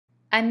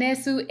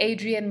Anesu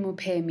Adrian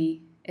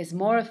Mupemi is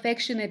more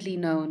affectionately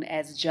known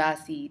as Jah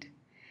Seed.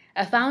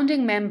 A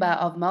founding member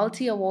of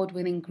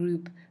multi-award-winning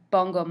group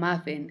Bongo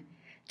Maffin,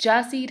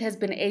 Jah Seed has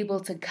been able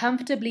to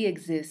comfortably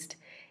exist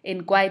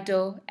in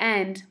Kwaito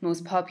and,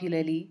 most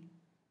popularly,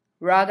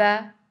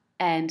 Ragga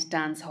and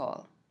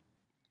dancehall.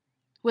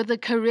 With a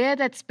career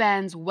that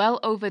spans well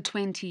over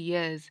 20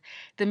 years,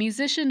 the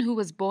musician who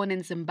was born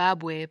in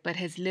Zimbabwe but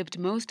has lived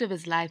most of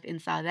his life in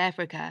South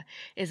Africa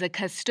is a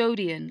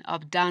custodian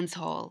of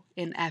dancehall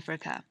in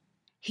Africa.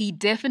 He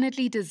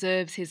definitely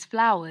deserves his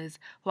flowers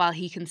while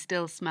he can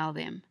still smell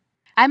them.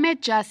 I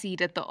met Jah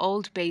Seed at the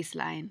old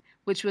baseline,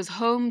 which was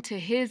home to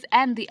his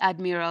and the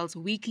Admiral's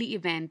weekly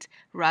event,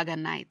 Ragga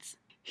Nights.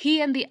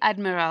 He and the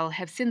Admiral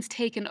have since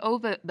taken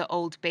over the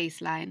old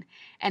baseline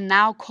and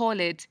now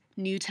call it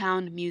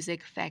Newtown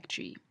Music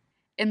Factory.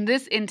 In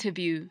this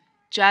interview,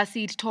 Jah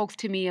Seed talks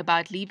to me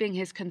about leaving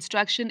his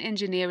construction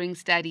engineering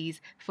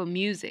studies for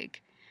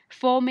music,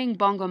 forming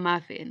Bongo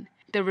Maffin,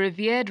 the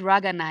revered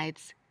Ragga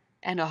Nights,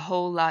 and a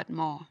whole lot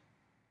more.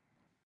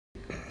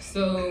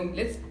 So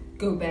let's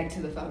go back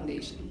to the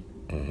foundation.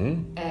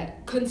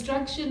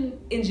 Construction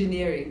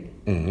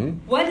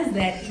engineering. What is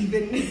that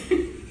even?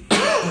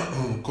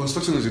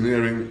 Construction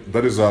engineering,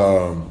 that is,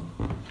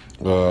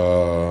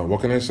 what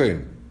can I say?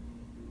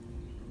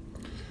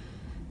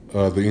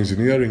 The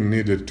engineering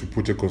needed to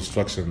put a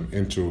construction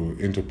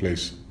into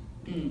place,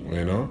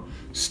 you know,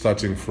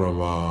 starting from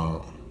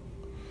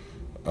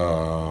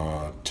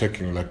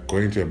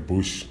going to a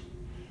bush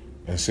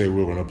and say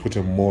we're going to put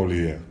a mall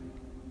here.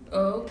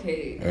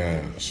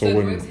 Okay. So it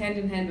works hand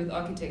in hand with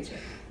architecture?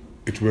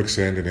 It works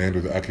hand in hand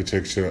with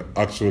architecture.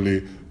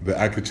 Actually, the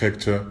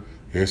architecture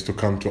has to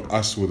come to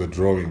us with a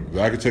drawing.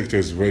 The architect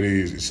is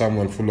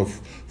someone full of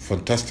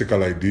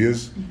fantastical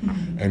ideas,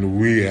 and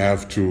we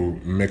have to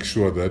make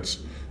sure that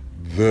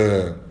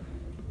the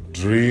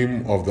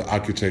dream of the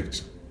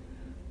architect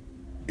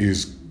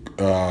is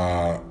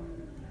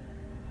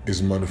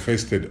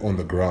manifested on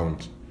the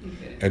ground,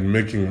 and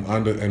making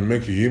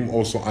him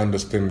also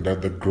understand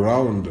that the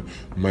ground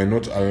might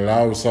not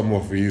allow some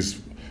of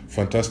his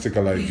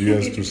fantastical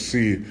ideas to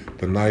see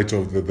the light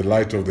of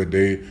the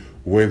day,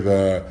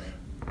 whether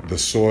the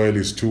soil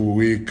is too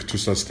weak to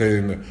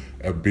sustain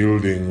a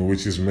building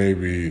which is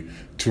maybe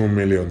 2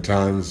 million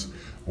tons,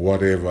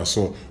 whatever.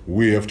 So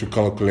we have to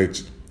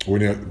calculate.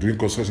 When you're doing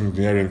construction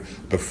engineering,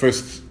 the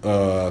first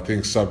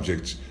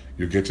subject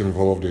you get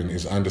involved in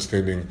is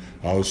understanding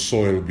how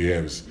soil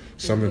behaves.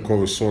 Something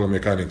called soil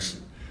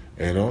mechanics,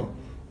 you know,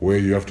 where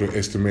you have to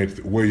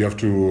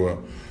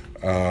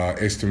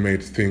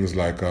estimate things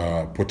like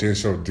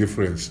potential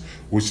difference,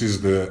 which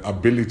is the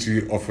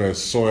ability of a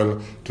soil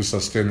to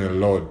sustain a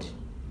load.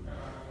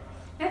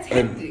 That's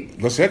hectic.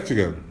 That's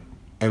hectic.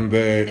 And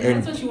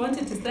that's what you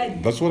wanted to study.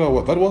 That's what I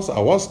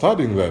was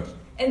studying that.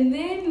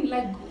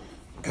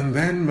 And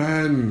then,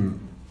 man,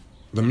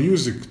 the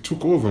music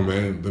took over,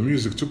 man. The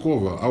music took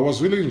over. I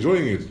was really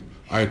enjoying it.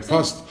 I'd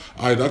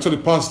actually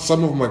passed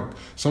some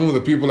of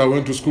the people I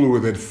went to school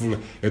with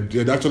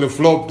had actually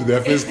flopped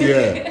their first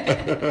year.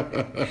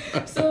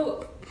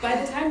 So by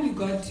the time you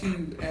got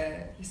to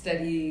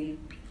studying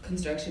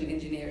construction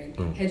engineering,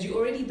 had you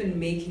already been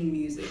making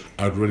music?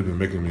 I'd already been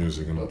making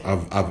music. You know,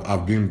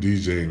 I've been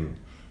DJing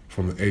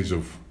from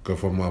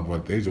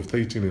about the age of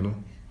 13. You know.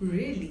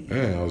 Really?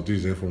 Yeah, I was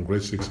DJing from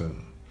grade 6.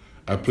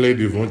 I played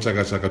Yvonne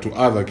Chaka Chaka to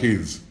other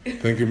kids.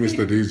 Thank you,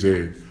 Mr.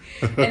 DJ.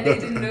 And they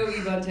didn't know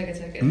Yvonne Chaka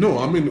Chaka? No,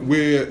 I mean,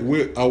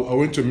 I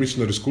went to a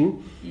missionary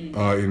school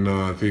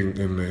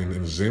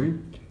in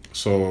Zim.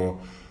 So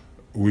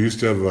we used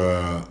to have,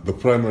 the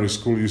primary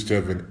school used to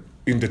have an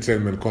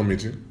entertainment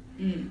committee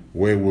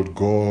where we would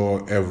go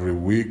every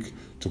week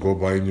to go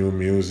buy new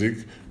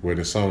music with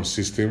the sound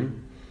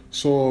system.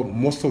 So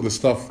most of the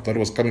stuff that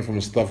was coming from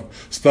South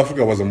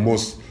Africa was the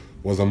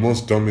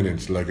most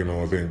dominant,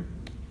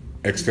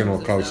 external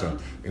culture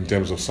in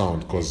terms of sound,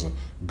 because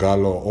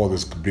Gallo, all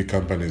these big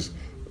companies,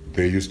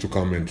 they used to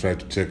come and try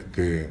to take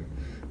the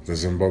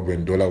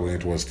Zimbabwean dollar when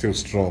it was still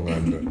strong,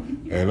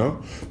 and you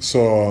know.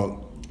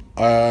 So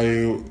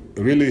I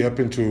really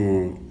happened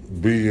to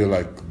be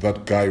like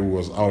that guy who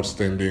was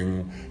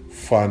outstanding,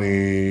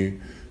 funny,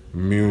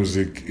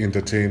 music,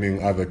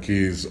 entertaining other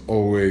kids,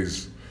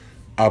 always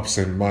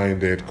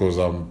absent-minded because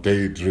I'm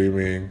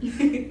daydreaming.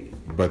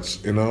 But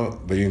you know,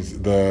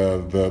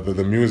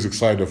 the music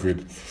side of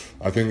it,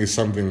 I think is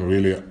something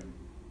really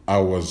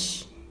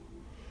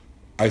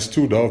I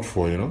stood out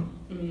for, you know.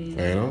 You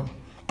know,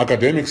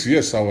 academics,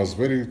 yes, I was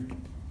very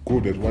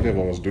good at whatever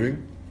I was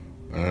doing,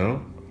 you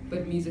know.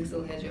 But music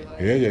still had your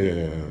heart.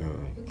 Yeah.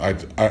 I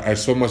had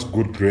so much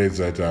good grades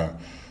at O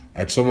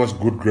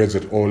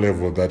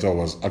level that I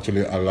was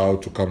actually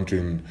allowed to come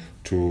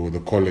to the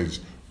college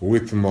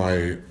with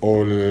my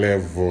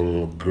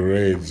O-level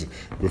grades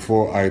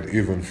before I'd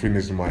even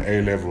finished my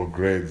A-level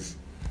grades.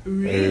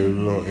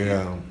 Really?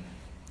 Yeah.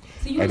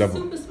 So you were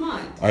super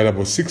smart. I had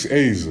about 6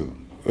 A's.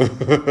 That's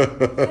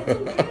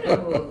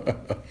incredible.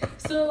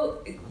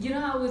 So, you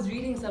know, I was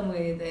reading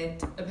somewhere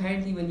that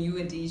apparently when you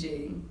were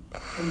DJing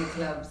in the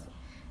clubs,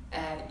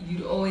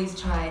 you'd always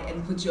try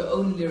and put your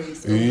own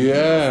lyrics over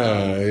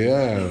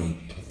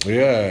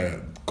yeah.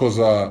 Because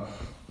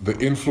the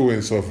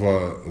influence of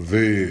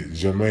the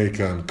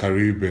Jamaican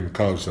Caribbean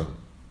culture.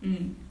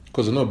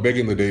 Because back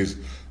in the days,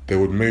 they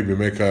would maybe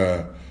make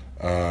a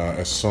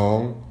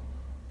song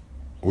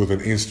with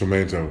an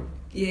instrumental.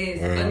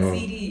 Yes, on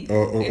CD.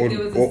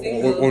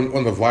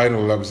 On the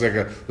vinyl, I'm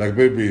saying, like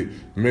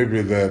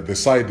maybe the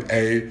side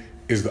A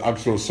is the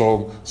actual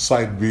song,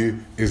 side B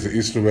is the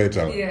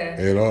instrumental. Yeah.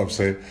 You know what I'm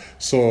saying?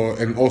 So,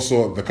 and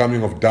also the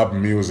coming of dub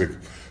music.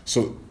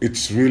 So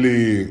it's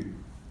really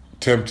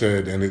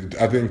tempted, and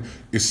I think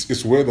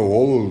it's where the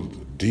whole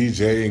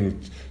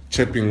DJing,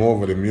 chipping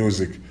over the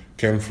music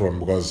came from,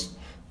 because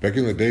back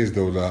in the days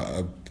they would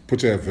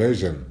put a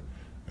version,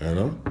 you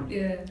know?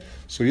 Yeah.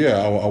 So yeah,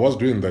 I was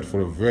doing that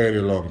for a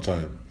very long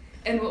time.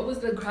 And what was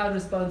the crowd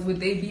response? Would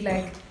they be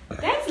like,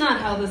 that's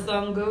not how the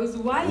song goes,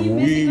 why are you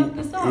messing up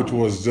the song? It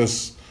was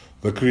just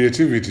the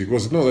creativity,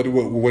 because that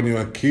when you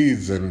are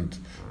kids and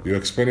you're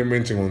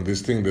experimenting on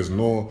this thing, there's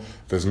no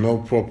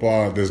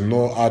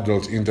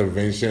adult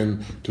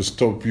intervention to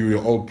stop you.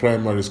 You're all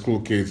primary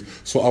school kids.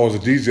 So I was a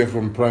DJ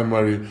from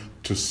primary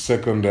to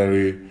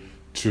secondary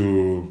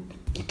to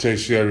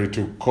tertiary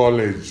to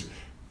college.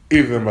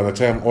 Even by the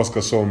time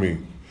Oscar saw me,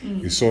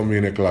 he saw me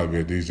in a club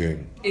here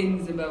DJing.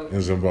 In Zimbabwe?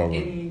 In Zimbabwe.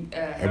 In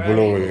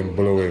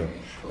Bulawayo.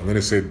 And then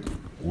he said,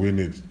 we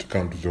need to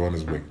come to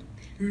Johannesburg.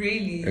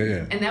 Really?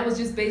 Yeah. And that was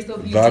just based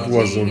off you That DJing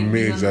was on and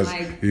me. being on the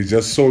mic? He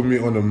just saw me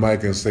on the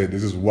mic and said,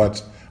 this is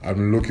what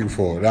I'm looking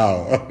for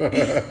now.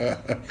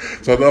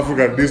 South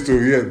Africa needs to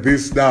hear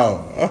this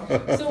now.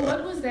 So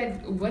what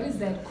is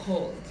that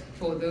called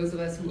for those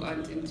of us who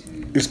aren't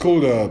into... It's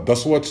called,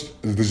 that's what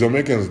the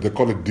Jamaicans, they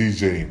call it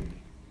DJing.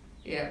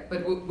 Yeah,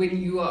 but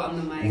when you are on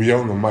the mic... We are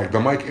on the mic. The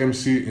mic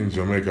MC in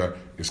Jamaica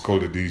is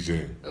called a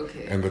DJ.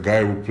 Okay. And the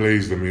guy who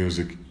plays the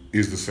music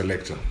is the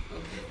selector.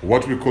 Okay.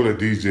 What we call a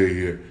DJ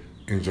here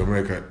in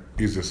Jamaica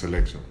is a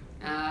selector.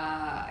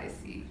 Ah, I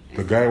see.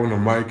 The guy on the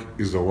mic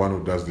is the one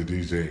who does the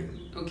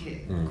DJing.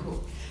 Okay,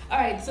 cool. All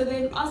right, so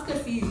then Oscar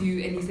sees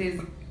you and he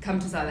says, come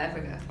to South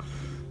Africa.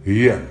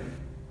 Yeah.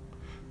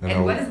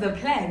 And what is the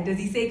plan? Does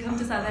he say come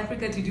to South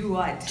Africa to do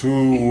what?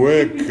 To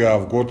work,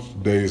 I've got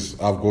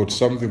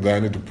something that I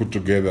need to put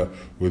together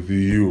with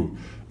you.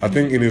 I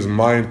think in his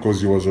mind, because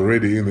he was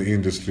already in the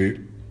industry,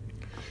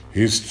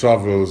 his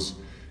travels,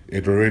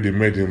 it already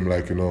made him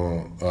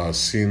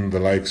seen the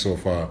likes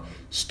of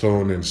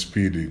Stone and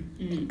Speedy,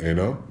 you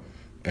know?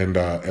 And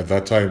at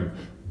that time,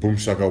 Boom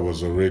Shaka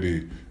was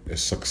already a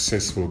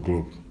successful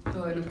group.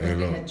 Oh, and of course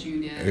they had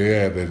Junior.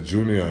 Yeah, the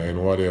Junior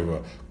and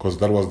whatever, because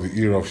that was the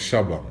era of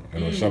Shabba.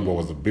 Shabba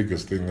was the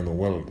biggest thing in the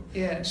world.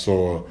 Yeah.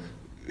 So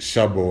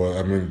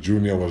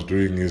Junior was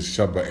doing his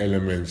Shabba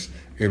elements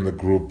in the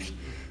groups.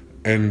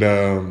 And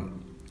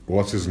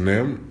what's his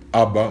name?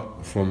 Abba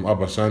from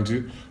Abba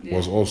Shanti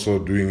was also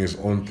doing his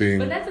own thing.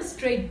 But that's a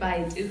straight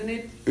bite, isn't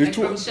it?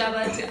 From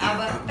Shabba to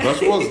Abba.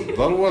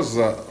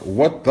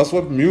 That's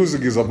what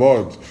music is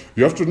about.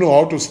 You have to know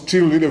how to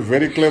steal in a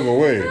very clever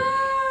way.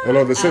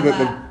 They say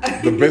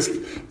that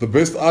the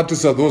best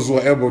artists are those who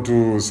are able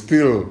to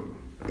steal.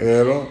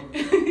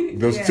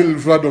 They're still in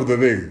front of the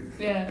thing.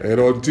 Yeah.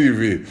 On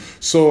TV.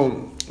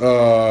 So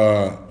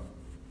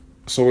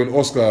when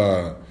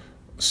Oscar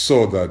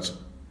saw that,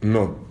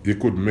 he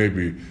could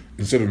maybe,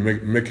 instead of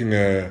making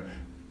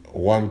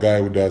one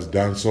guy who does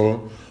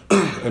dancehall,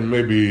 and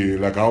maybe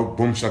like how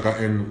Boom Shaka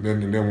and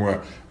then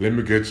were, let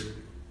me get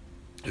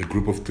a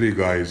group of 3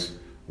 guys.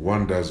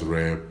 One does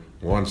rap,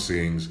 one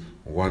sings,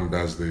 one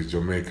does the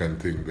Jamaican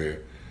thing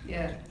there.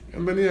 Yeah.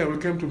 And then we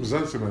came to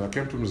Mzansi, man. I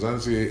came to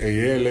Mzansi a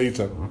year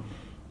later.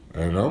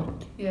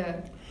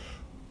 Yeah.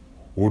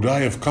 Would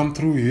I have come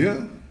through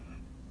here?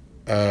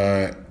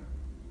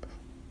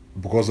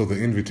 Because of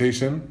the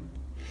invitation?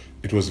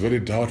 It was very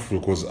doubtful,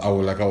 because I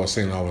was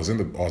saying, I was in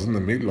the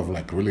middle of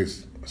really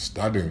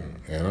studying,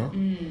 And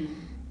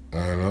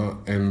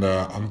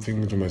I'm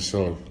thinking to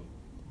myself,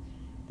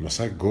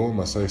 must I go?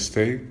 Must I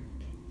stay?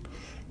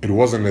 It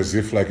wasn't as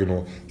if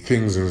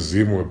things in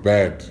Zim were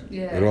bad.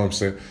 Yeah. You know what I'm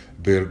saying?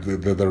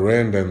 The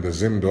rand and the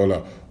Zim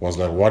dollar was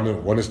like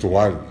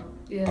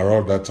 1:1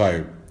 around that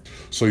time.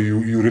 So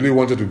you really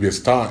wanted to be a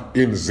star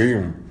in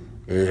Zim,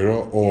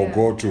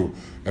 go to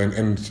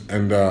and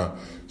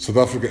South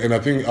Africa. And I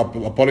think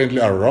apparently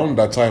around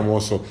that time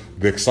also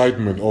the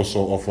excitement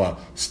also of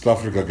South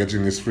Africa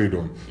getting its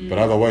freedom. But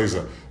otherwise,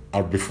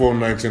 before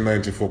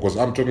 1994, because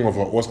I'm talking of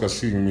Oscar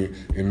seeing me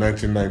in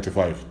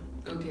 1995.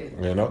 Okay.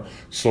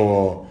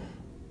 So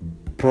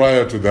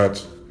prior to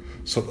that,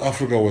 South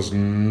Africa was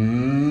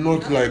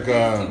not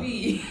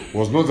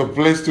was not the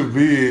place to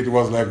be. It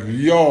was like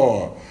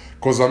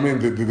because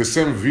the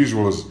same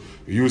visuals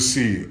you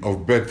see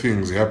of bad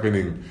things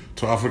happening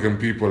to African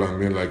people,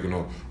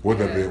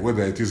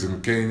 whether it is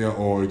in Kenya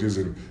or it is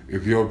in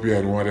Ethiopia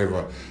and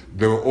whatever,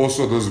 there were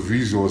also those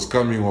visuals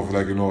coming of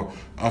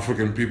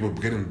African people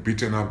getting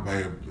beaten up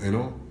by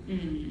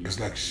it's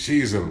like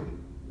shizzle.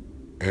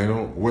 You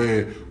know,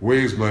 where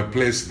is my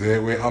place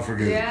there? Where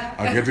Africans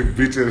are getting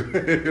beaten?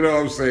 You know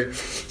what I'm saying?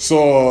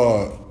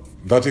 So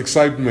that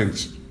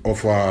excitement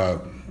of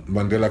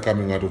Mandela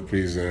coming out of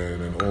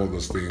prison and all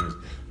those things,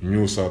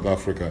 New South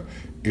Africa,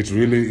 it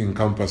really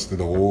encompassed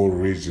the whole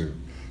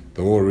region.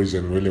 The whole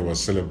region really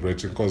was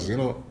celebrating because, you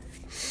know,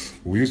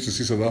 we used to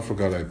see South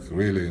Africa like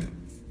really,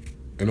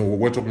 you know,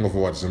 we're talking of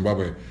what,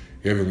 Zimbabwe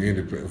having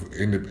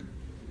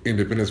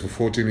independence for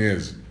 14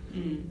 years.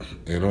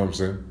 You know what I'm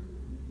saying?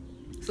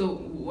 So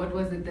what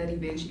was it that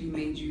eventually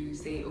made you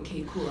say,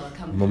 okay, cool, I'll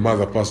come? My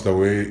mother passed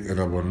away in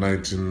about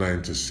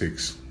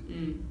 1996.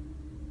 You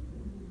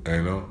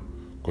know,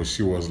 because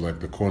she was like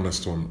the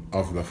cornerstone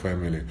of the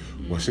family.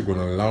 Was she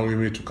gonna allow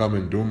me to come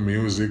and do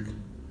music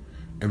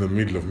in the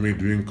middle of me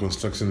doing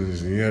construction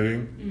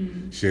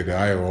engineering? She had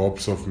high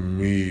hopes of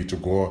me to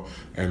go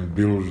and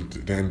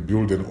build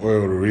an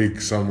oil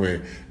rig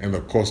somewhere in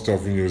the coast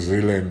of New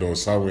Zealand or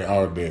somewhere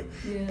out there.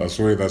 That's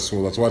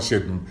what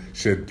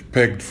she had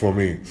pegged for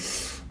me.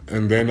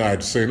 And then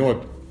I'd say,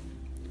 no,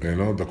 you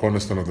know, the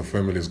cornerstone of the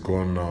family is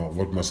gone now.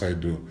 What must I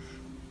do?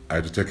 I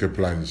had to take a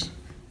plunge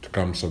to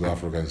come to South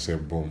Africa and say,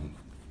 boom,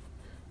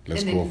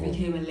 let's go for it. And then you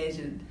became a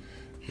legend.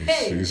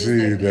 You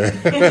see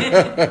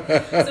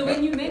that. So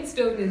when you met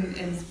Stone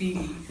and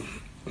Speedy,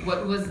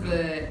 what was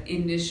the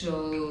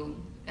initial,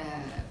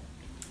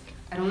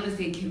 I don't want to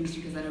say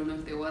chemistry because I don't know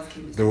if there was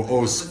chemistry. They were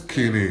all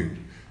skinny.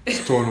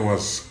 Stone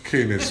was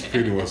skinny,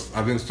 Speedy was,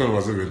 I think Stone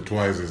was even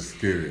twice as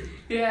skinny.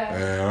 Yeah.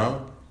 You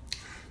know?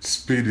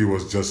 Speedy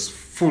was just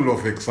full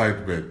of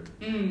excitement.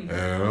 You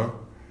know?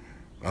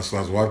 That's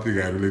one thing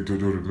I really do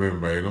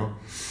remember, you know?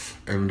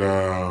 And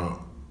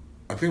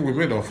I think we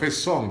made our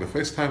first song, the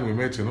first time we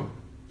met, you know?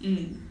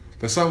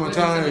 The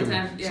summertime.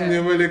 Yeah,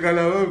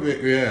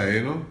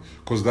 you know?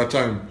 Because that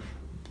time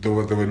there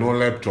were no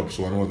laptops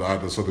one or the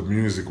other, so the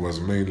music was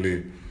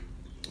mainly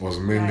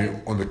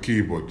on the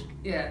keyboard.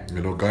 Yeah.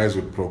 You know, guys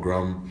would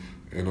program,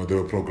 you know, they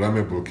were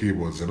programmable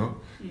keyboards, you know?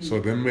 So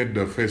they made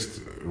the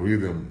first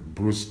rhythm,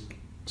 Bruce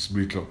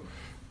Splitter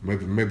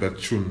made that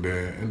tune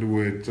there, and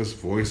we were just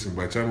voicing.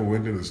 By the time we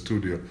went in the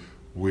studio,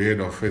 we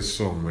had our first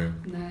song, man.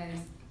 Nice.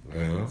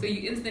 You know? So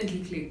you instantly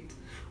clicked?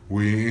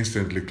 We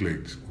instantly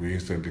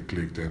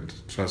clicked, and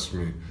trust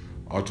me,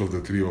 out of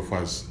the three of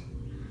us,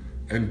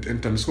 and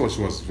Thandiswa,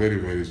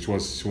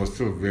 she was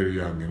still very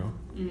young, you know?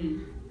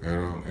 You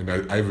know, and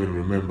I even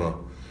remember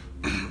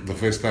the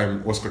first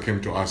time Oscar came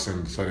to us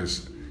and started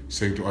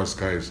saying to us,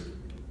 guys,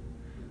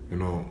 you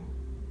know,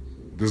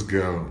 this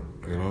girl,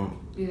 you know,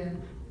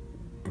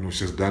 you know,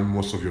 she's done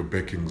most of your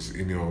backings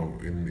in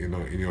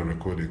your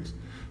recordings.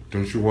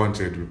 Don't you want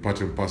her to be part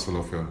and parcel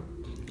of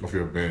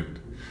your band?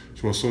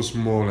 She was so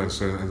small and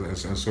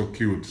so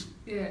cute.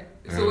 Yeah.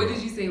 So what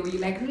did you say? Were you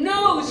like,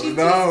 no, she's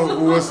no? Too small.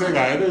 We were saying,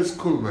 I know it's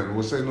cool, man. We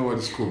were saying, no,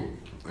 it's cool.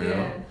 You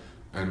know?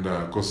 And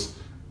because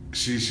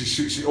she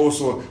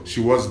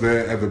was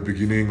there at the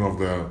beginning of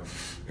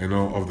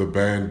the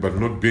band, but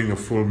not being a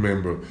full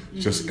member,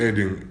 just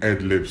adding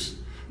ad-libs.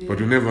 But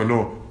you never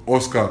know.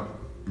 Oscar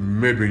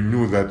maybe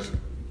knew that,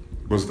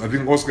 because I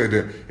think Oscar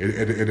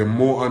had a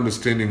more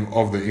understanding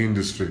of the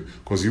industry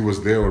because he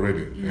was there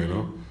already, you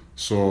know.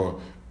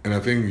 So, and I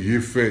think he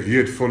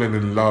had fallen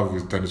in love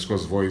with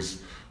Thandiswa's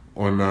voice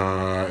on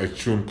a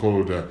tune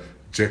called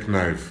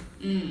Jackknife.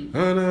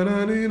 That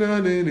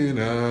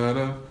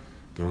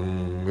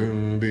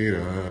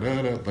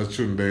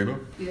tune there, you know.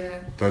 Yeah.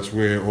 That's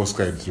where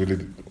Oscar had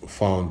really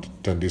found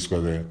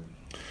Thandiswa there.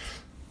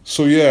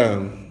 So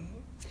yeah,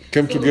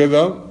 came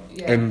together,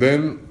 and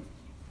then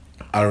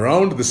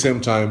around the same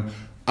time,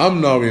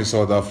 I'm now in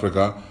South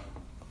Africa.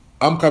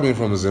 I'm coming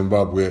from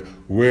Zimbabwe,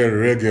 where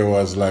reggae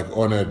was like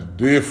on a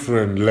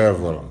different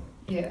level.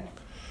 Yeah.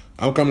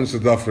 I'm coming to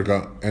South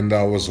Africa, and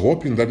I was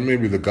hoping that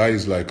maybe the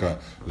guys like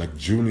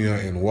Junior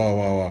and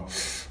Wawa,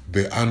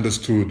 they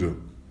understood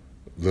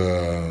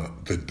the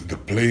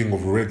playing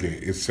of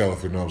reggae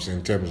itself, you know what I'm saying,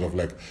 in terms of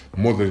like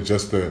more than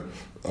just the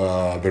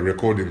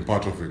recording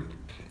part of it.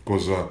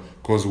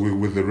 Because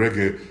with the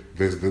reggae,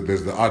 there's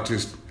the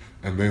artist,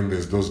 and then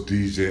there's those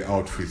DJ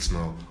outfits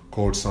now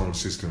called sound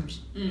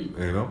systems. You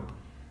know,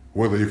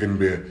 whether you can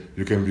be an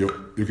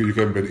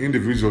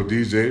individual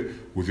DJ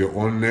with your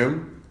own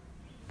name,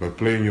 but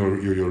playing your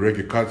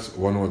reggae cuts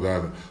one or the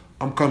other.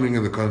 I'm coming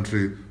in the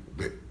country,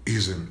 there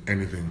isn't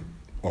anything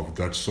of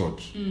that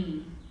sort.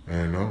 You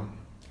know.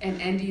 And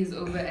Andy is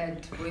over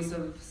at Voice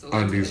of Soweto.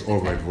 Andy is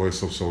over at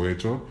Voice of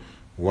Soweto.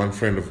 One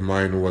friend of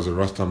mine who was a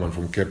Rastaman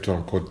from Cape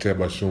Town called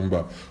Teba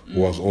Shumba,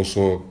 who was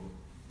also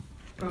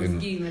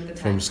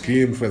from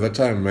Scheme for the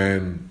time,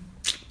 man,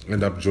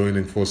 ended up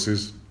joining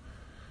forces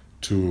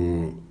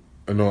to,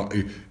 you know,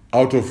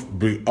 out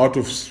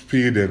of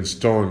Speed and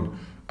Stone.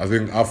 I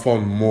think I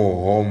found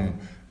more home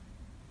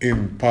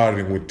in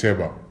pairing with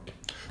Teba,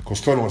 because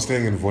Stone was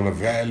staying in Vona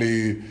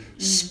Valley.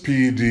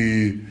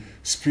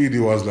 Speedy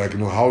was like, you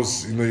know,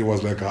 house, you know, he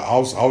was like a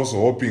house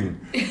hopping,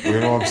 you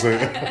know what I'm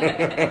saying?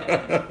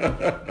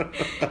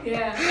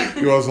 Yeah.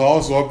 He was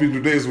house hopping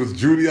todays with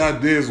Julia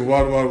days,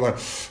 what,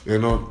 you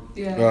know.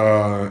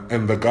 Yeah.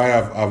 And the guy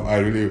I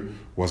really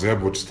was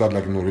able to start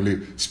like,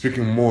 really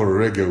speaking more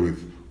reggae with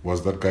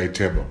was that guy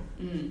Teba.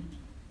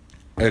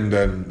 And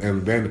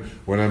then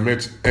when I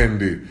met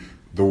Andy,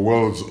 the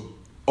worlds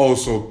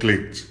also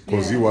clicked,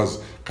 because he was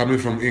coming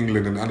from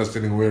England and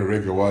understanding where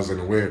reggae was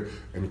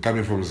and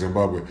coming from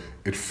Zimbabwe.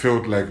 It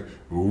felt like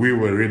we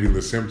were reading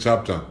the same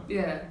chapter.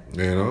 Yeah.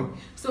 You know?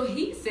 So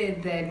he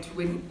said that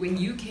when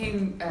you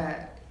came,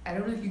 I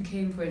don't know if you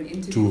came for an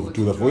interview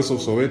to the Voice of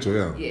Soweto,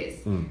 yeah. Yes.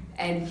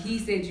 And he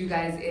said you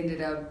guys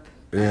ended up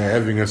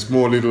having a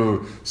small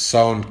little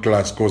sound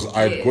class, because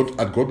I'd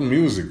got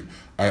music.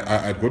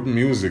 I'd got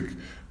music,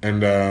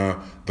 and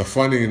the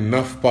funny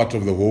enough part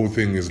of the whole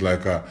thing is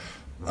like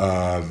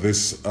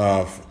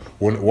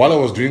while I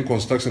was doing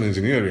construction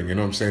engineering, you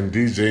know what I'm saying,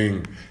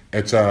 DJing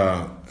at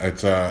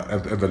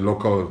the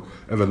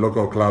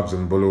local clubs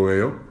in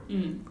Bulawayo.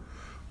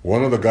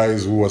 One of the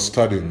guys who was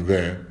studying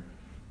there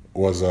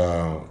was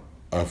a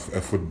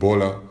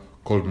footballer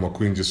called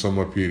Makwinji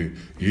Somapiri.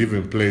 He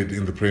even played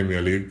in the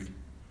Premier League.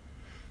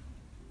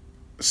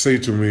 Say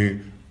to me,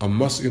 I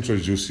must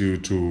introduce you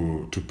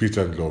to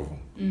Peter Ndlovu.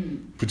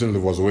 Peter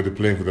Ndlovu was already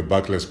playing for the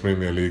Barclays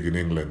Premier League in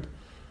England.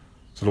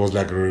 So it was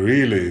like,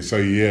 really? So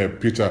yeah,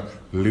 Peter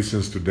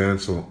listens to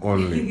dancehall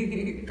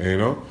only. You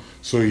know?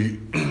 So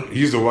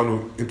he's the one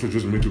who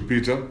introduced me to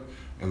Peter,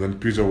 and then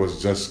Peter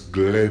was just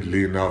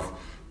gladly enough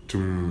to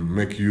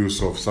make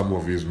use of some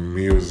of his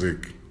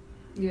music.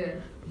 Yeah.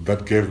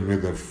 That gave me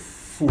the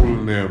full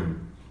name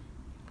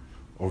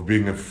of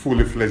being a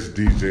fully fledged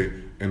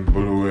DJ in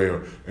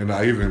Bulawayo, and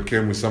I even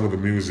came with some of the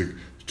music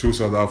to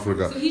South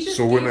Africa. So he just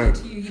gave it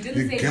to you. He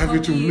didn't say gave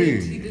it to me.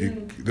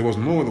 There was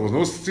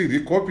no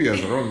CD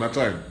copiers around that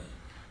time.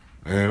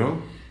 You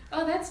know?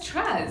 Oh, that's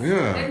trust.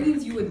 Yeah. That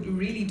means you were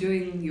really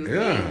doing your thing.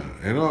 Yeah,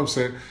 you know what I'm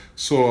saying?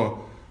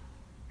 So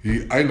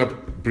I ended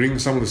up bringing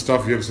some of the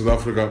stuff here to South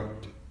Africa,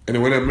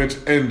 and when I met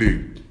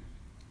Andy,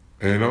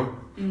 you know,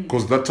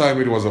 because that time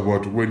it was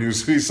about when you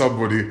see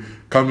somebody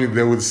coming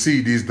there with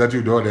CDs that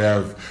you don't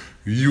have.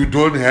 You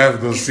don't have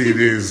those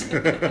CDs.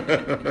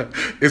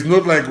 It's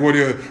not like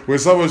when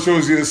someone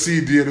shows you a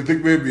CD and you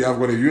think maybe I've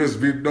got a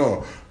USB.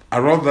 No.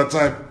 Around that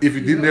time, if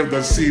you didn't have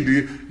that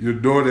CD, you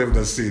don't have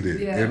the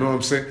CD. Yeah. You know what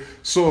I'm saying?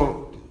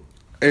 So,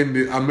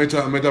 Andy, I met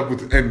up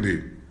with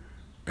Andy,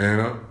 you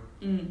know,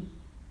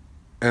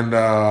 and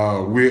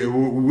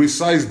we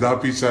sized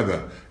up each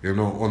other, you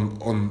know,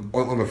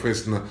 on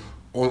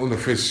the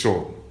first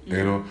show.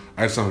 You know,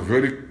 I had some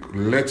very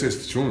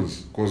latest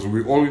tunes, because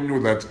we all knew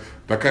that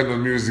kind of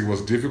music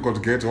was difficult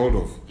to get hold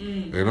of.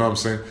 You know what I'm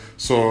saying?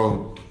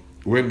 So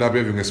we ended up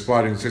having a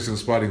sparring session.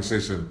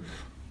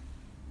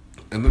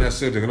 And then I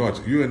said, you know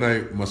what, you and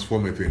I must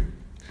form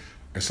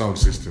a sound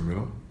system, you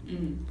know?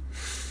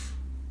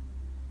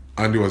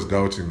 And he was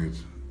doubting it.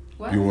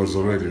 What? He was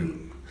already...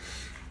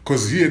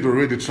 Because he had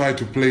already tried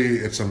to play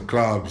at some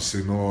clubs,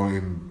 you know,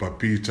 in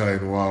Papita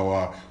and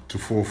Wawa to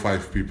 4 or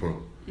 5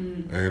 people,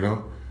 you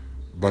know?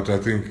 But I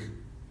think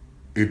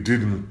it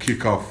didn't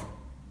kick off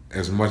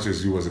as much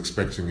as he was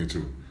expecting it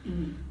to.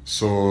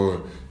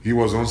 So he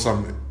was on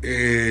some,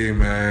 hey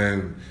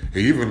man.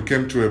 He even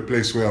came to a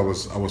place where I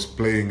was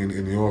playing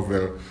in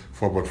Yorville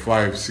for about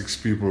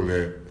 5-6 people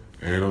there,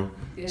 you know,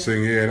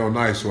 saying, yeah, no,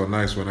 nice one.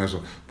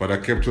 But I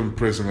kept on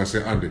pressing. I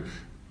said, Andy,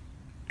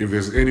 if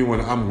there's anyone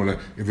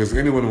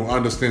who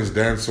understands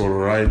dancehall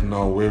right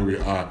now where we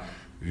are,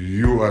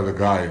 you are the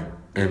guy,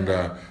 and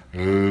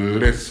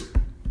let's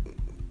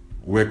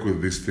work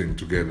with this thing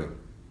together.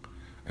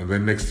 And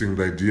then next thing,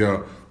 the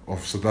idea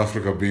of South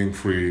Africa being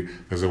free,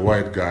 there's a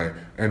white guy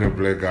and a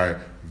black guy,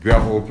 they're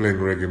all playing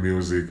reggae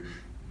music.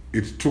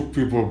 It took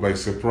people by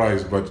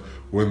surprise, but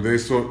when they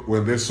saw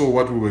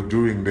what we were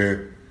doing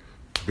there,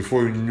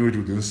 before you knew it,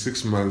 within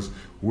 6 months,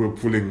 we were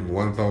pulling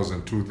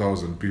 1,000,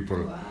 2,000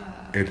 people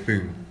at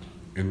thing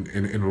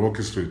in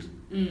Rocky Street.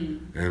 You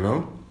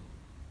know?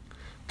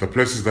 The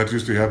places that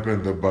used to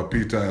happen, the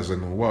Bapitas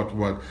and what,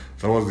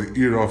 that was the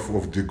era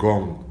of the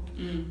gong.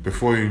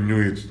 Before you knew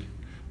it,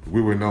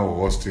 we were now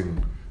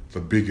hosting the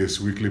biggest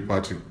weekly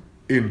party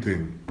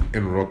in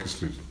Rocky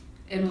Street.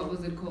 And what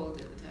was it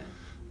called at the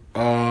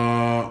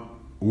time?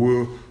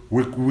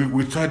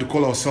 We tried to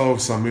call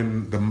ourselves, the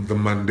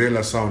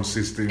Mandela sound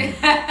system. You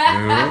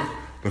know,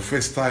 the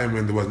first time,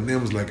 and there was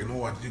names like, you know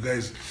what, you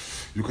guys,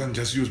 you can't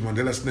just use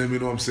Mandela's name. You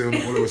know what I'm saying?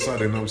 All of a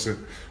sudden, you know what I'm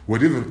saying?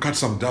 We'd even cut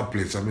some dub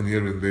plates. Here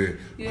and there,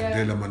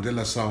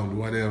 Mandela sound,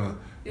 whatever.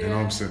 You know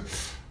what I'm saying?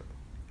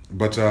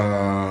 But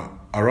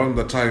around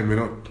the time, you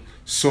know,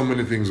 so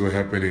many things were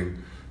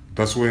happening.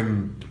 That's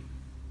when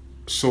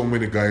so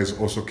many guys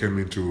also came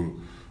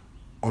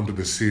onto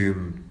the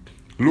scene,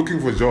 looking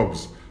for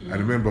jobs. I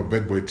remember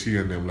Bad Boy T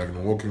and them, like, you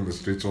know, walking the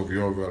streets of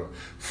Yorville,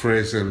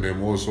 Fresh and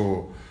them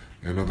also.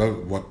 You know,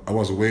 that what I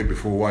was way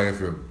before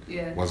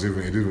YFM was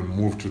even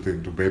moved to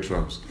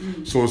Betrams.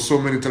 So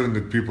many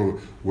talented people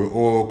were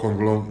all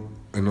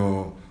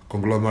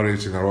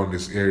conglomerating around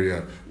this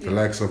area. The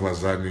likes of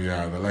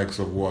Azania, the likes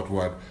of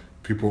what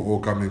people all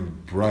coming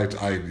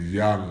bright-eyed,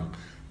 young,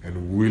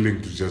 and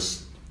willing to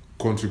just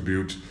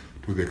contribute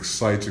to the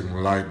exciting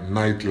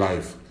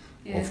nightlife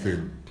of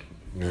things,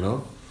 you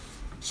know.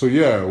 So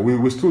yeah,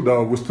 we stood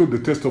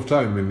the test of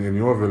time in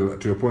Yeovil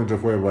to a point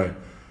of whereby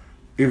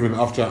even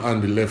after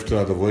Andy left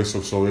the Voice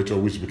of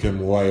Soweto, which became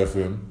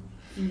YFM,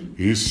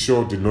 his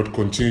show did not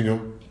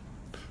continue.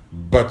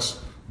 But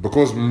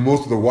because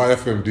most of the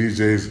YFM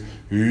DJs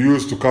who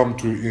used to come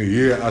to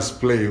hear us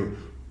play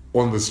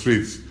on the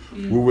streets,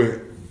 we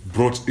were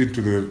brought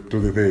into the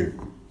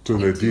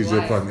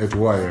DJ pan at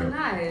Wire. Oh,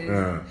 nice.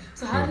 Yeah.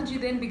 So how did you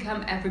then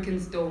become African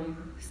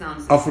Storm Sound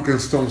System? African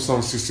Storm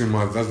Sound System,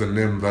 that's the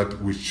name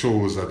that we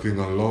chose, I think,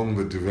 along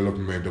the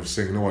development of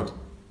saying, you know what,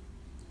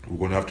 we're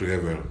going to have to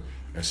have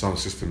a sound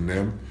system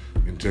name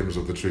in terms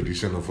of the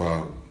tradition of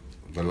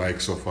the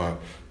likes of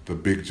the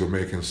big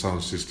Jamaican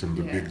sound system,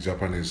 the big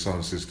Japanese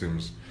sound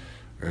systems,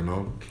 you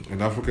know.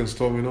 And African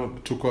Storm, you know,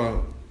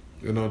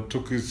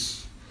 took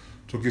his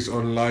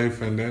own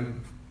life, and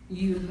then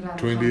You even put out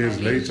 20 years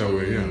later,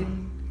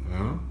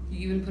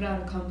 You even put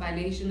out a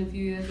compilation a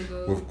few years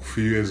ago. A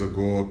few years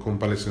ago,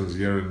 compilations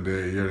here and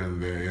there,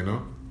 you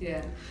know.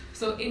 Yeah.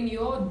 So in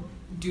your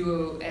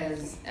duo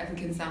as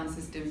African Sound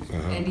System,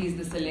 Andy's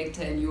the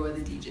selector and you're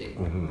the DJ,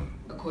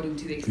 according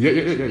to the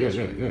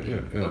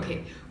explanation. Yeah.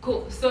 Okay,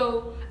 cool.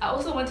 So I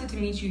also wanted to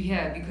meet you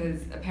here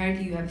because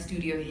apparently you have a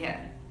studio here.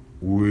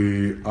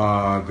 We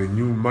are the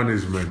new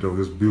management of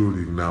this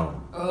building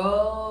now.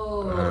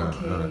 Oh,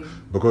 okay.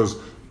 Because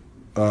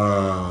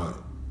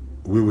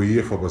we were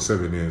here for about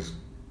 7 years.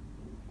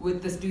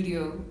 With the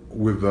studio?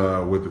 With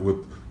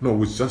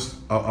just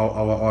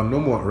our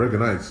normal Ragga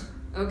Nights.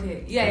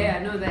 Okay. Yeah,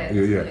 I know that.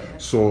 Yeah.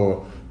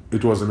 So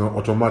it was an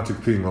automatic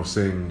thing of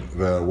saying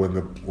that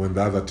when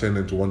the other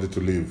tenant wanted to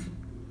leave,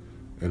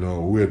 you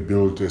know, we had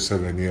built a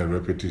 7-year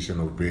repetition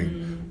of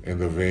being in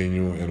the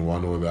venue and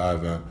one or the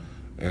other,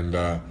 and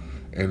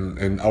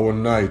our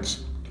night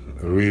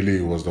really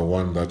was the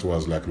one that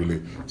was like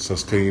really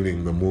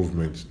sustaining the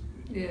movement.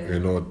 Yeah. You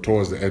know,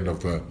 towards the end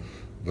of the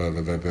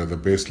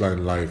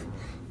baseline life,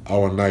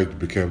 our night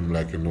became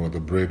like, you know, the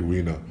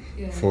breadwinner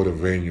for the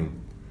venue.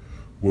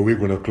 Were we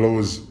gonna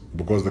close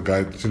because the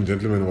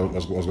gentleman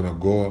was gonna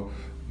go?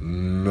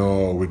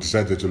 No, we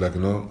decided to, like,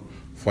 you know,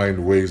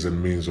 find ways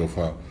and means of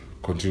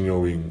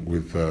continuing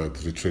with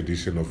the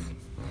tradition of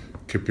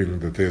keeping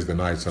the Thursday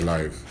nights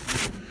alive.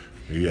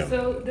 Yeah.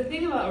 So the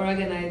thing about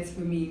Ragga Nights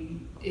for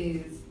me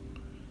is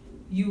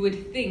you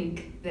would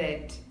think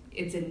that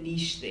it's a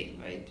niche thing,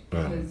 right?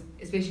 Because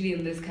especially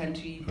in this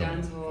country,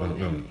 dancehall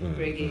and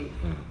reggae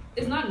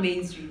is not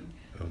mainstream.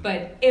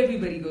 But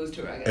everybody goes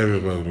to Ragga Nights.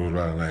 Everybody goes to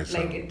Ragga Nights.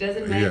 Like, it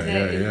doesn't matter.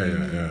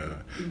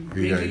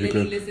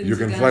 You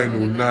can find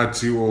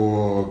Unati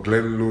or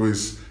Glenn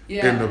Lewis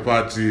in the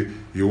party.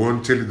 You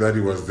won't tell you that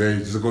he was there. You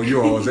just go,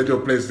 yo, I was at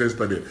your place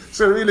yesterday.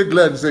 So really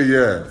glad to say,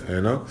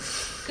 you know.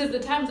 Because the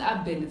times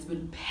I've been, it's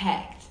been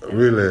packed.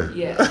 Really?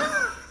 Yeah.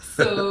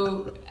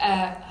 So,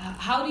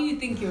 how do you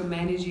think you're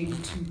managing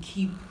to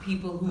keep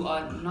people who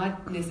are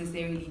not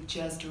necessarily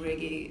just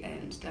reggae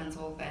and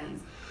dancehall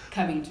fans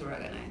coming to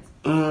Ragga Nights?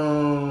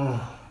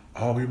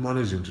 How are we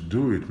managing to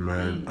do it,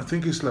 man? I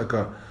think it's like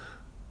like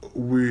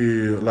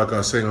I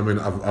was saying, I mean,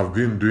 I've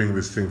been doing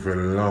this thing for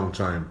a long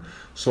time.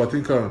 So I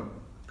think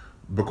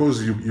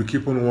because you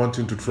keep on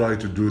wanting to try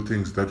to do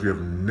things that we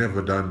have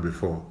never done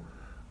before,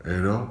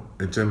 you know,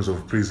 in terms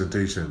of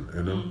presentation,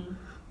 you know,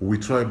 we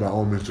try by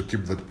all means to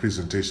keep that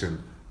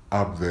presentation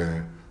up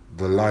there,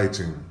 the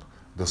lighting,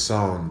 the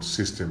sound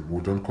system.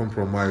 We don't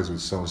compromise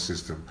with sound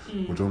system.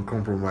 We don't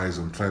compromise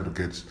on trying to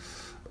get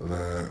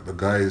the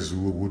guys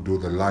who do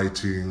the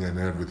lighting and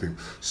everything.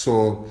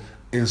 So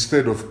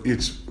instead of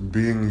it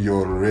being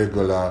your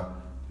regular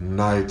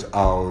night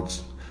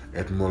out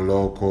at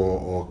Moloko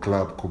or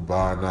Club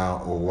Cubana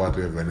or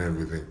whatever and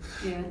everything,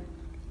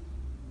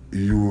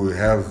 you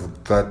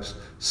have that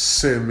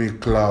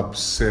semi-club,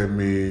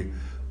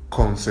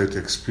 semi-concert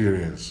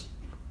experience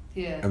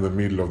in the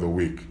middle of the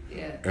week.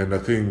 And I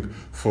think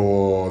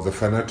for the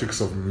fanatics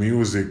of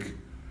music,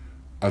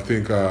 I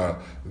think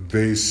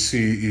they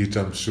see it,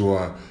 I'm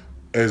sure,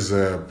 as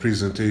a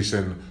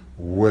presentation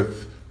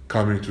worth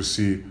coming to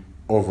see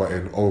over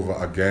and over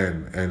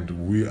again. And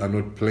we are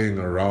not playing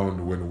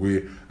around when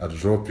we are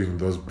dropping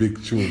those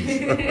big tunes.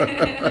 You're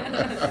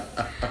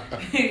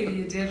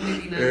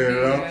definitely not playing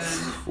around.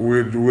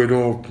 We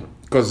don't,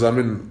 because I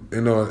mean,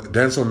 you know,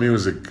 dancehall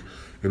music,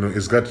 you know,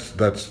 it's got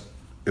that,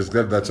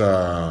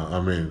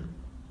 I mean,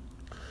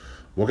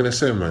 what can I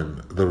say,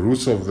 man? The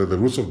roots of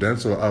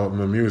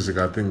dancehall music,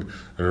 I think,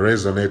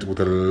 resonate with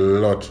a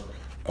lot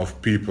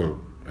of people.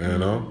 You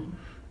know,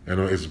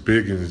 it's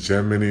big in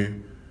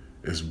Germany,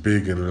 it's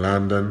big in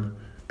London,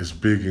 it's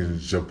big in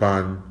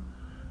Japan,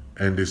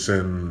 and it's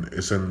an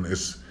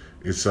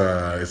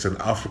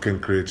African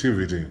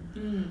creativity.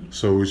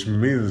 So which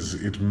means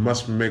it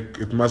must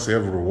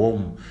have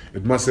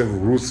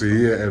roots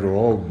here at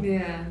home.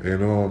 Yeah. You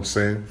know what I'm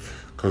saying?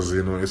 Because,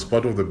 you know, it's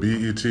part of the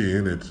BET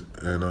in it,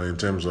 you know, in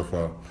terms of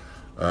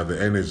the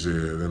energy,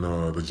 you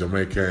know, the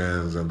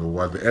Jamaicans and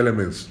the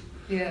elements.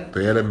 Yeah.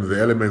 The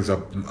elements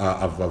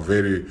are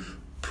very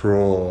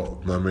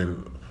pro-African.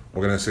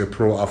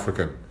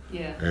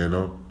 Yeah. You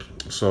know,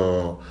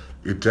 so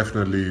it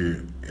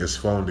definitely has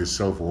found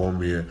itself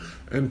home here.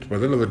 And by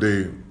the end of the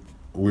day,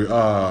 we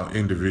are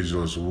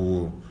individuals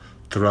who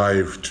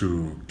thrive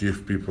to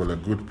give people a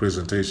good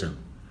presentation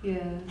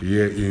Yeah.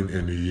 year in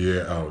and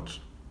year out.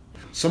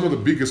 Some of the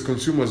biggest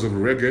consumers of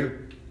reggae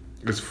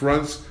is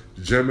France,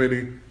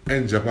 Germany,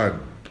 and Japan.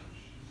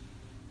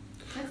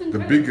 That's The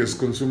incredible. biggest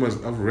consumers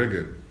of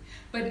reggae.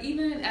 But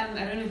even, I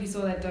don't know if you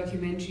saw that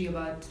documentary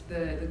about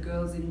the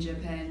girls in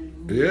Japan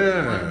who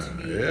Yeah, want to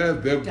be they're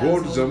good.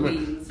 dancehall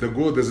queens. They're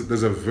good.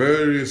 There's a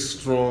very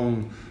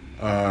strong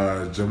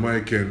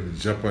Jamaican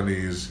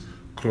Japanese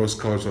cross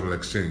cultural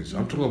exchange.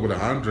 I'm talking about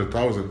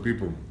 100,000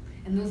 people.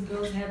 And those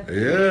girls have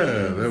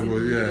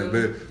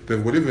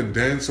They've got even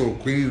dancehall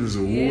queens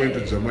who went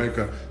to Yeah.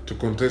 Jamaica to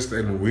contest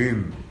and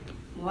win.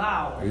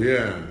 Wow.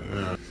 Yeah,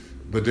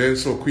 the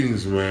dancehall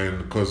queens, man,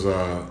 because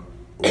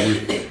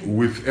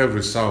with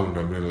every sound,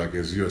 I mean, like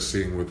as you're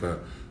saying with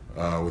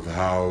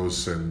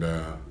house and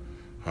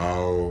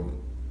how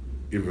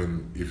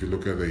even if you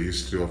look at the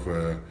history of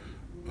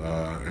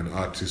an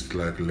artist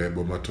like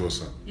Lebo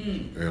Matosa,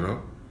 you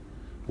know,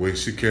 when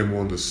she came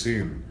on the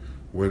scene,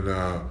 when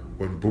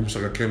Boom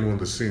Shaka came on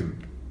the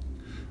scene,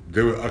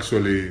 they were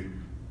actually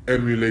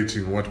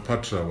emulating what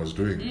Patra was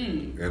doing.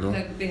 You know,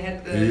 Like they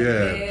had the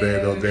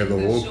they had the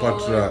whole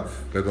shorts. Patra,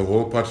 they had the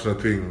whole Patra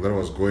thing that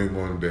was going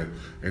on there,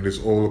 and it's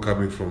all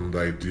coming from the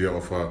idea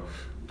of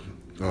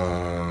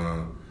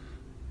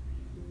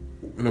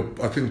you know,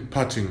 I think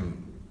partying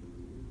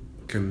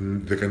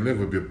there can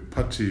never be a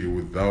party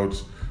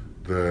without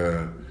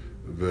the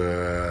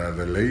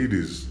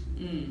ladies.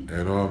 You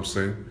know what I'm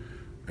saying?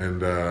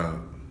 And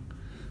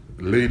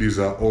ladies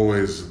are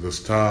always the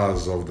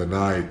stars of the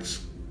night,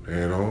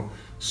 you know.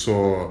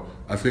 So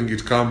I think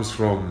it comes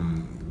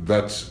from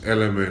that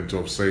element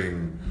of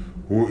saying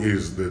who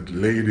is the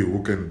lady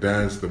who can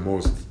dance the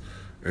most,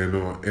 you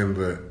know, in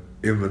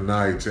the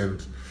night.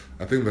 And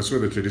I think that's where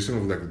the tradition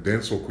of like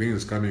dancehall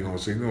queens coming out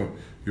saying, no,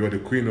 you are the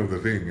queen of the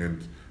thing.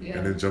 And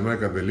in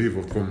Jamaica they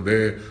live from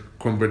there.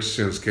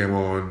 Competitions came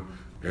on,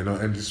 you know,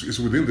 and it's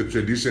within the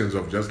traditions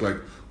of just like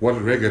what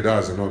reggae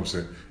does, you know what I'm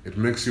saying? It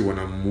makes you want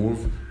to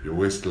move your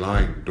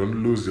waistline.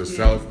 Don't lose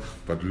yourself,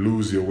 but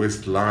lose your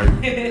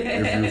waistline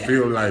if you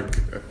feel like.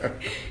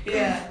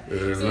 Yeah.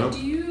 You So know? do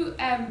you,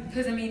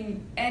 because I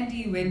mean,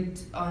 Andy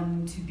went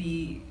on to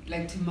be,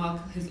 like, to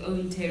mark his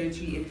own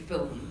territory in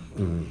film.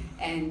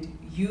 And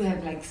you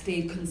have, like,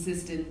 stayed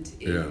consistent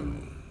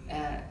in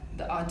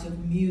the art of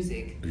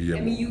music. Yeah.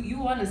 I mean, you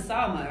won a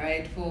Sama,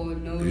 right? For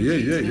No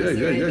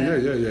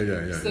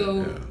Yeah.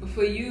 So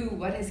for you,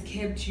 what has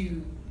kept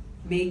you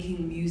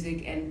making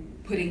music and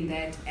putting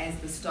that as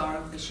the star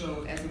of the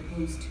show as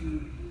opposed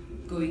to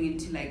going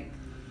into like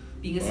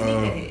being a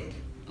sneakerhead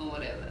or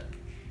whatever?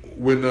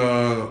 When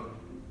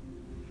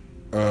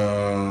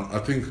I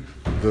think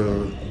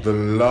the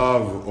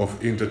love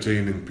of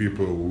entertaining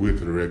people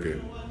with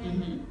reggae,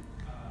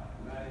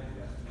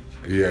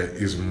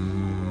 is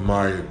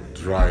my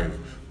drive.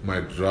 My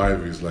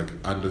drive is like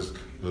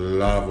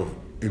love of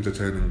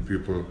entertaining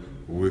people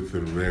with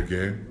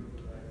reggae,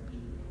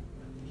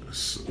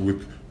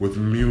 with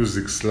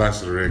music /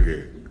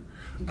 reggae.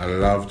 I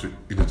love to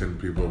entertain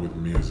people with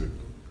music,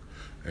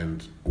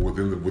 and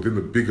within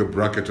the bigger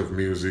bracket of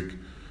music,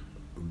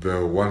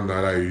 the one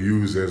that I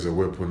use as a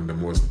weapon the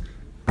most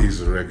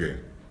is reggae.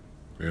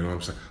 You know what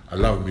I'm saying? I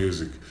love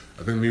music.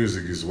 I think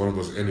music is one of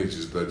those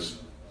energies that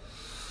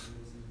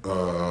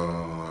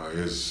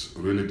has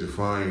really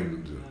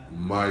defined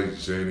my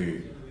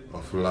journey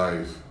of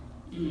life.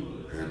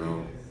 You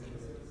know,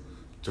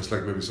 just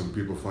like maybe some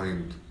people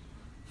find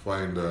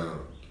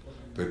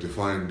they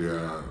define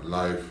their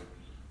life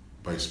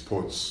by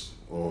sports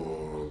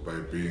or by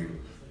being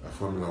a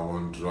Formula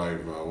One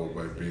driver or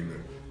by being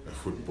a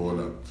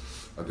footballer.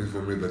 I think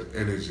for me that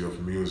energy of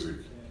music,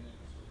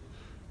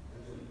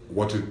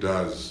 what it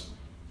does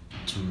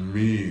to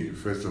me,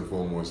 first and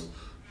foremost,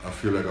 I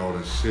feel like I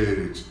want to share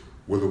it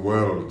with the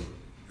world.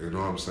 You know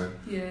what I'm saying?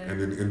 Yeah.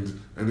 And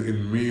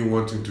in me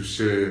wanting to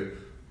share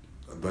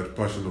that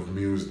passion of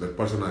music, that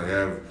passion I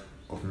have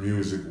of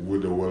music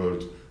with the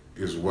world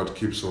is what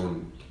keeps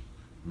on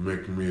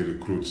making me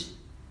recruit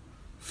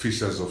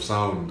fishers of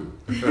sound.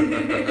 Okay.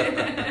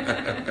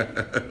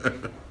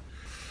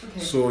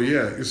 So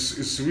yeah,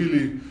 it's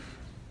really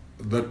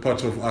that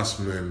part of us,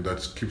 man,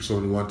 that keeps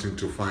on wanting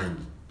to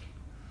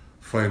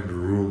find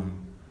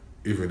room,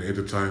 even at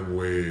a time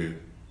where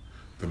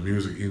the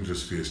music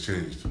industry has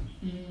changed,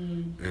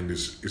 and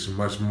it's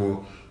much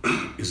more.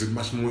 Is it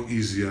much more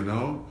easier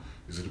now?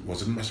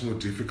 Was it much more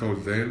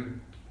difficult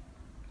then?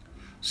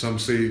 Some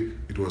say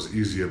it was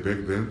easier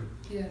back then.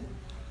 Yeah.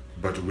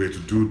 But we had to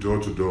do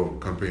door-to-door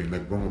campaign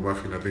like Bongo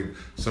Maffin. I think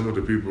some of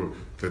the people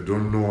that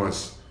don't know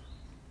us,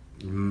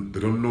 they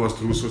don't know us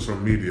through social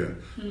media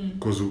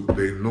because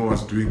they know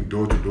us doing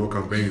door-to-door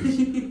campaigns.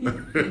 You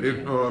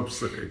know what I'm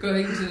saying?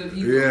 Going to the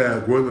people. Yeah,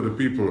 going to the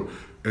people,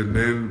 and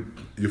then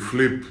you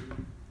flip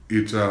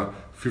it.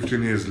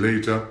 15 years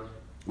later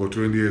or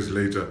 20 years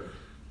later,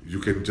 you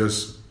can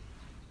just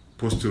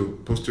post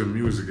your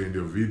music and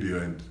your video,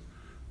 and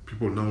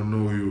people now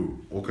know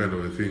you, all kind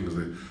of things.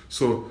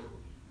 So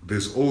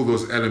there's all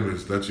those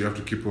elements that you have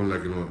to keep on,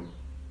 like,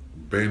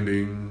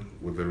 bending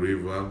with the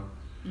river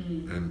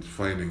and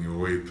finding your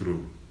way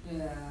through.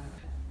 Yeah.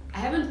 I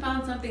haven't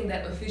found something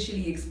that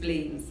officially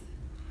explains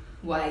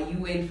why you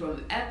went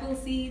from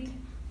Appleseed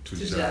to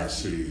Jah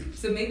Seed.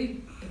 So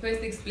maybe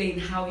first explain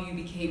how you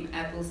became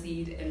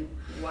Appleseed and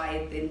why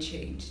it then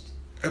changed.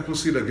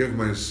 Appleseed, I gave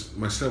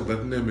myself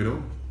that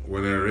name,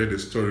 when I read the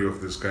story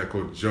of this guy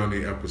called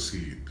Johnny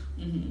Appleseed.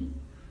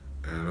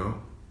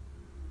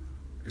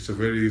 It's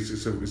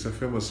a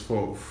famous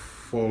folk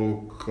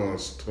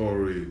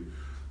story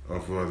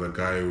of the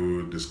guy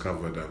who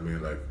discovered,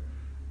 like,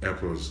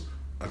 apples.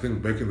 I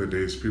think back in the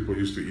days, people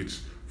used to eat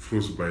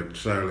fruits by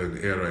trial and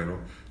error,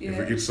 If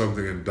you eat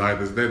something and die,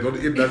 they don't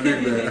eat that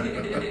thing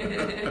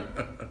there.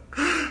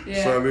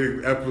 So I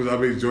think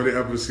apples, Johnny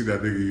Appleseed, I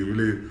think he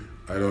really,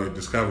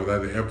 discovered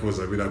that the apples,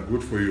 are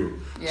good for you.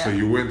 Yeah. So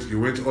you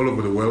went all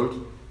over the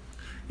world.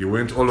 You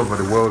went all over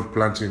the world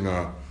planting,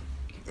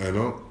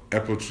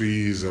 apple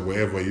trees,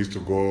 wherever he used to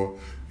go.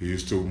 He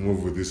used to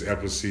move with these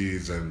apple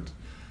seeds and,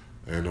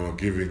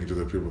 giving it to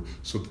the people.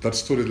 So that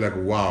story is like,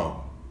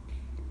 wow,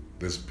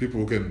 there's people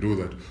who can do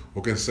that,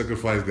 who can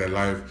sacrifice their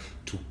life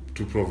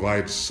to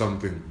provide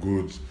something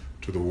good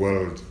to the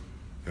world,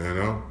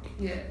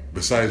 Yeah.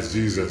 Besides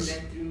Jesus.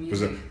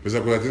 Because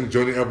I think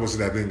Johnny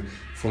Appleseed, I think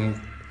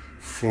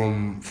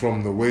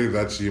from the way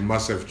that he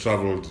must have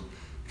traveled,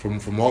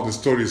 from all the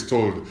stories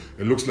told,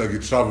 it looks like he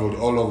traveled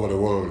all over the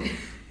world.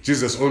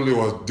 Jesus only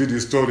did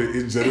his story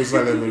in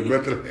Jerusalem and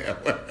Bethlehem.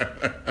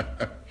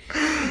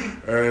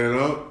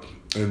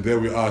 And there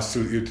we are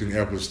still eating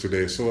apples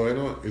today. So,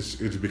 it's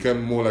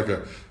become more like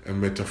a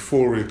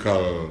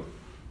metaphorical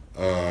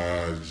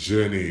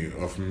journey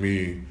of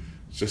me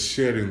just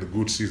sharing the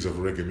good seeds of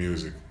reggae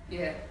music.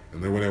 Yeah.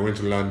 And then when I went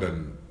to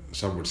London,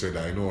 some would say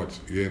that, I know what,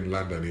 here in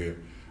London here,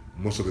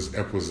 most of these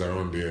apples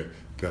around here,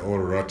 they're all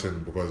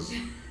rotten because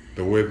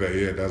the weather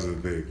here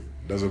doesn't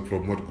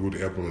promote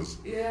good apples.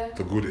 Yeah.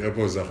 The good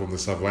apples are from the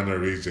Savannah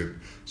region.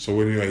 So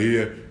when you are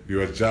here,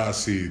 you are Jah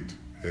Seed.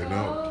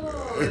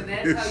 Oh,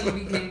 that's how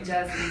you became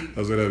Jah Seed.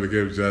 That's when I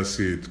became Jah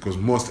Seed. Because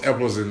most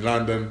apples in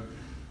London,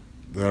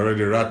 they're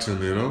already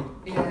rotten,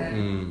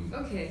 Yeah.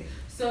 Okay.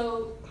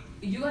 So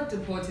you got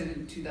deported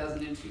in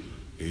 2002.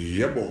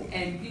 Yeah, boy.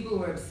 And people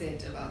were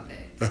upset about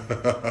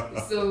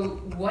that.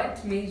 So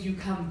what made you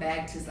come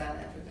back to South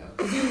Africa?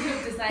 Because you could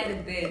have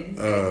decided then,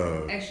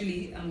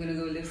 actually, I'm going to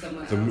go live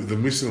somewhere else. The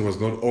mission was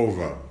not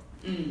over.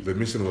 The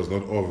mission was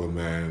not over,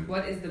 man.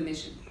 What is the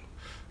mission?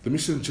 The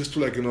mission just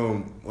to,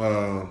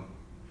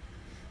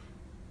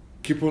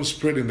 keep on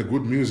spreading the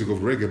good music of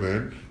reggae,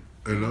 man.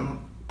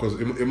 Because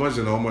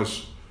imagine how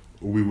much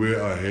we were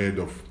ahead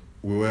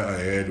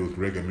with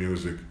reggae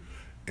music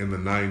in the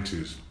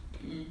 90s.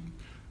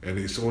 And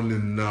it's only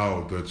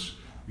now that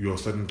you're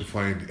starting to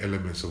find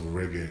elements of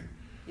reggae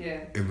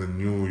in the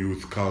new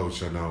youth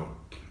culture now.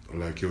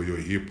 Like your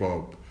hip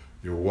hop,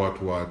 your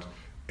what,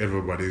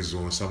 everybody's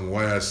on some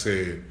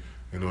YSA,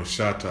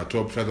 shatta,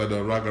 top shatta,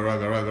 the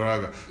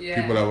ragga.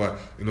 Yeah. People are,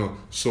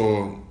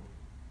 so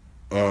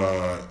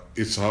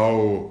it's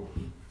how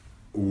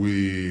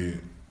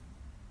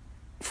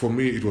for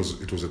me it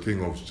was a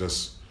thing of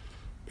just,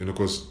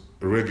 because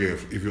reggae,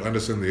 if you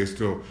understand the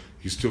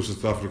history of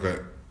South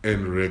Africa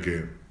and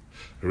reggae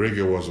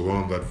was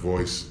one, that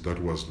voice that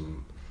was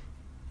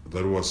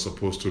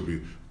supposed to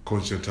be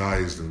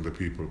conscientizing the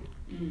people,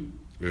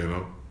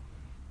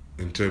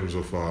 in terms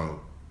of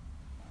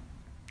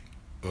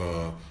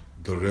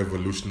the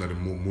revolutionary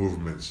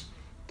movements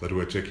that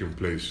were taking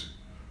place.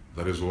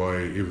 That is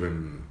why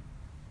even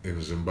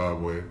in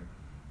Zimbabwe,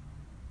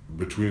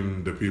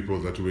 between the people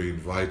that were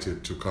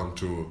invited to come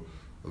to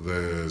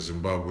the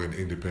Zimbabwean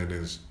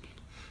independence,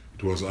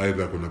 it was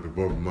either going to be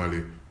Bob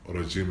Marley or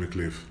a Jimmy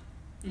Cliff,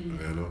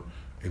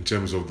 in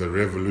terms of the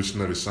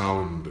revolutionary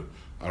sound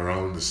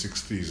around the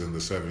 60s and the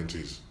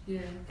 70s.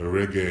 Yeah.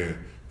 Reggae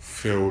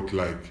felt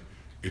like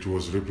it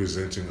was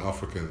representing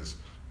Africans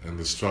and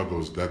the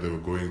struggles that they were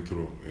going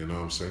through, you know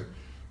what I'm saying?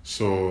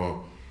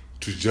 So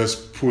to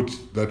just put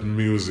that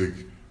music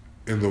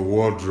in the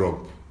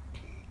wardrobe,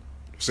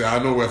 say, I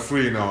know we're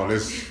free now,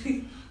 let's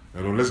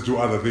let's do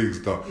other things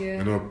though.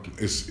 Yeah.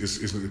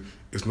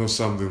 It's not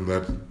something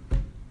that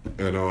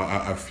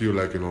I feel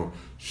like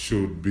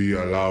should be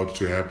allowed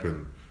to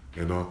happen,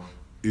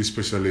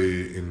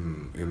 especially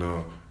in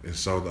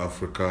South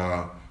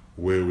Africa,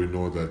 where we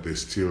know that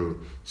there's still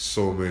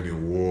so many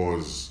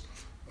wars,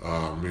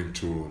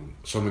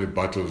 so many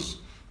battles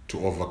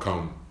to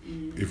overcome.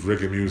 If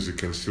reggae music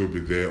can still be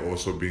there,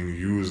 also being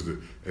used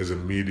as a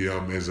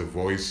medium, as a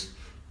voice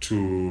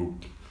to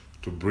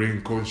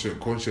bring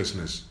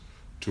consciousness,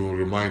 to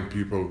remind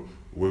people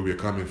where we're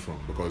coming from,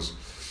 because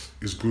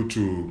it's good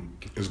to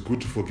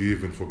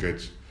forgive and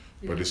forget,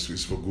 but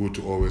it's for good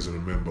to always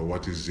remember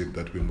what is it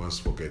that we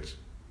must forget.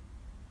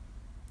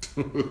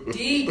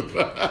 Deep.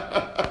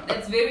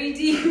 That's very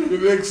deep. You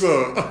think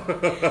so?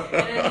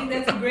 And I think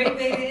that's a great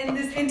way to end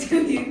this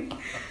interview.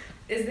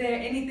 Is there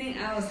anything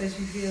else that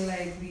you feel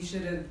like we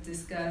should have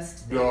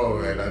discussed? No,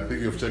 man. I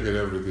think you've checked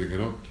everything. You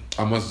know,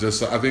 I must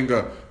just. I think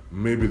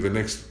maybe the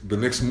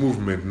next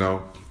movement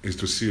now is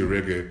to see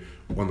reggae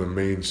on the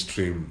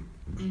mainstream,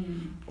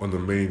 on the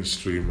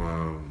mainstream.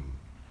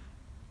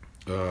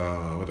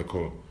 What they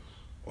call,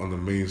 on the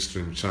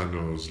mainstream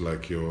channels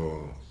like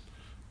your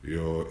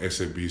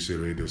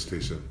SABC radio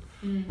station.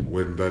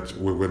 When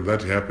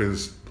that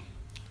happens,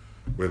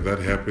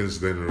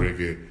 then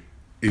reggae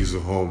is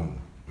home.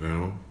 You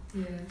know.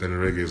 Yeah. Then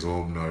reggae is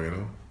home now, you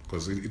know,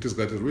 because it has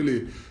got a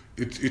really,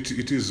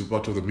 it is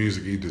part of the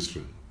music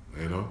industry,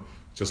 you know,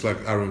 just like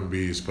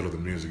R&B is part of the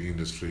music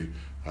industry,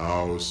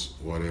 house,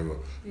 whatever.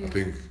 Yeah. I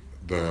think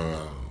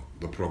the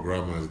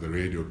programmers, the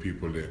radio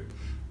people,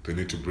 they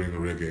need to bring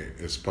reggae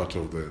as part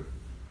of the,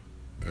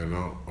 you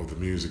know, of the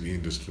music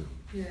industry.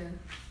 Yeah.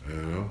 You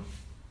know,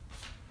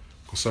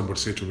 because somebody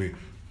said to me,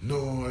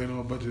 no, you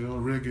know, but you know,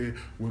 reggae,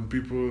 when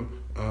people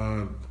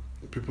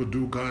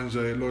do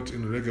ganja a lot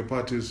in reggae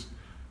parties.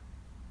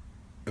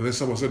 And then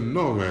someone said,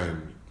 no,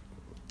 man,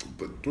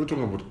 but we're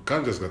talking about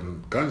ganja.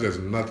 Ganja is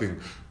nothing.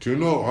 Do you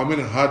know how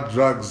many hard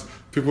drugs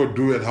people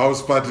do at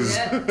house parties?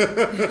 Yeah.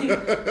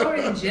 Or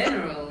in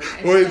general.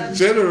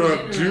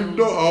 Do you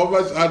know how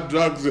much hard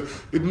drugs?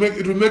 It will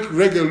make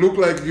reggae look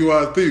like you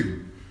are a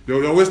thing.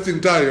 You're wasting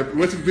time. You're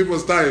wasting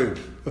people's time.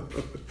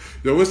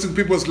 You're wasting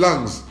people's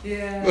lungs.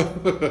 Yeah.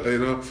 You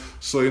know?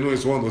 So, you know,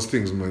 it's one of those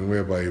things, man,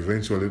 whereby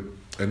eventually,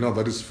 and now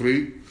that it's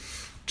free,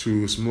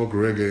 to smoke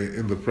reggae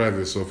in the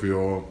privacy of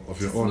your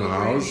own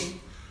house. Reggae.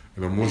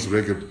 You know, most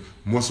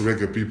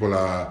reggae people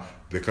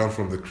they come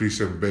from the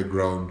Christian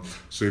background.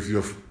 So if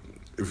you're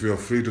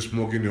free to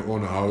smoke in your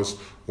own house,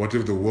 what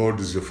if the world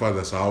is your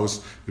father's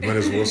house? You might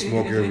as well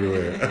smoke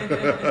everywhere.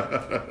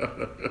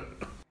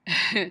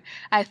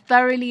 I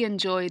thoroughly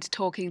enjoyed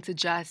talking to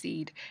Jah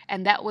Seed,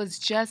 and that was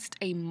just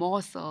a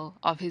morsel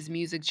of his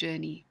music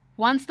journey.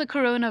 Once the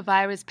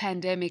coronavirus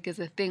pandemic is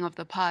a thing of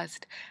the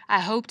past,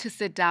 I hope to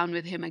sit down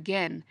with him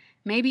again,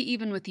 maybe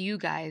even with you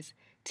guys,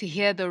 to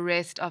hear the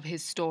rest of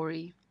his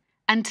story.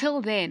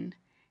 Until then,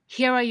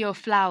 here are your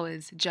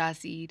flowers, Jah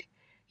Seed.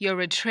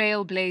 You're a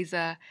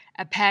trailblazer,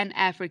 a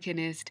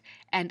Pan-Africanist,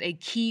 and a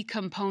key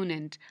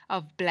component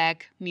of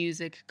Black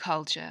music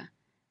culture.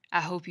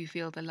 I hope you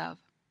feel the love.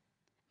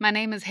 My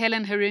name is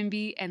Helen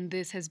Herimbi, and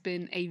this has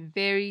been a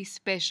very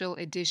special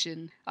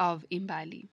edition of Imbali.